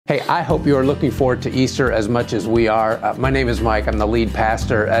Hey, I hope you are looking forward to Easter as much as we are. My name is Mike. I'm the lead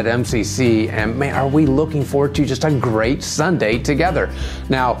pastor at MCC, and man, are we looking forward to just a great Sunday together.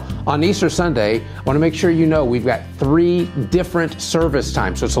 Now, on Easter Sunday, I want to make sure you know we've got 3 different service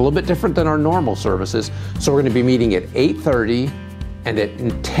times, so it's a little bit different than our normal services. So we're going to be meeting at 8:30 and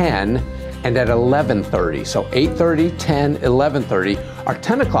at 10 and at 11:30. So 8:30, 10, 11:30. Our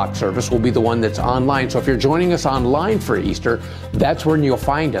 10 o'clock service will be the one that's online. So if you're joining us online for Easter, that's when you'll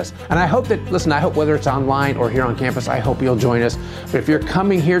find us. And I hope that, listen, I hope whether it's online or here on campus, I hope you'll join us. But if you're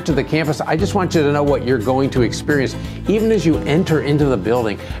coming here to the campus, I just want you to know what you're going to experience, even as you enter into the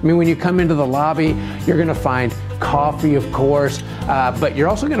building. I mean, when you come into the lobby, you're going to find coffee, of course, but you're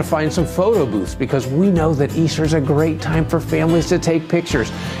also going to find some photo booths, because we know that Easter is a great time for families to take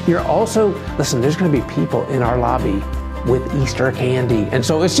pictures. You're also, listen, there's going to be people in our lobby with Easter candy. And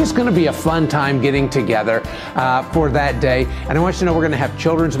so it's just going to be a fun time getting together for that day. And I want you to know we're going to have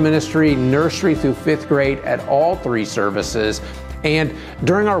children's ministry, nursery through 5th grade at all 3 services. And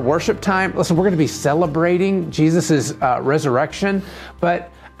during our worship time, listen, we're going to be celebrating Jesus' resurrection,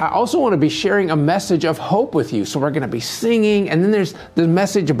 but I also want to be sharing a message of hope with you. So we're going to be singing, and then there's the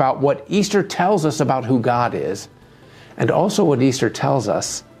message about what Easter tells us about who God is, and also what Easter tells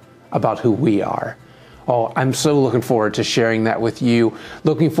us about who we are. Oh, I'm so looking forward to sharing that with you.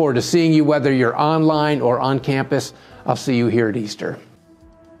 Looking forward to seeing you, whether you're online or on campus. I'll see you here at Easter.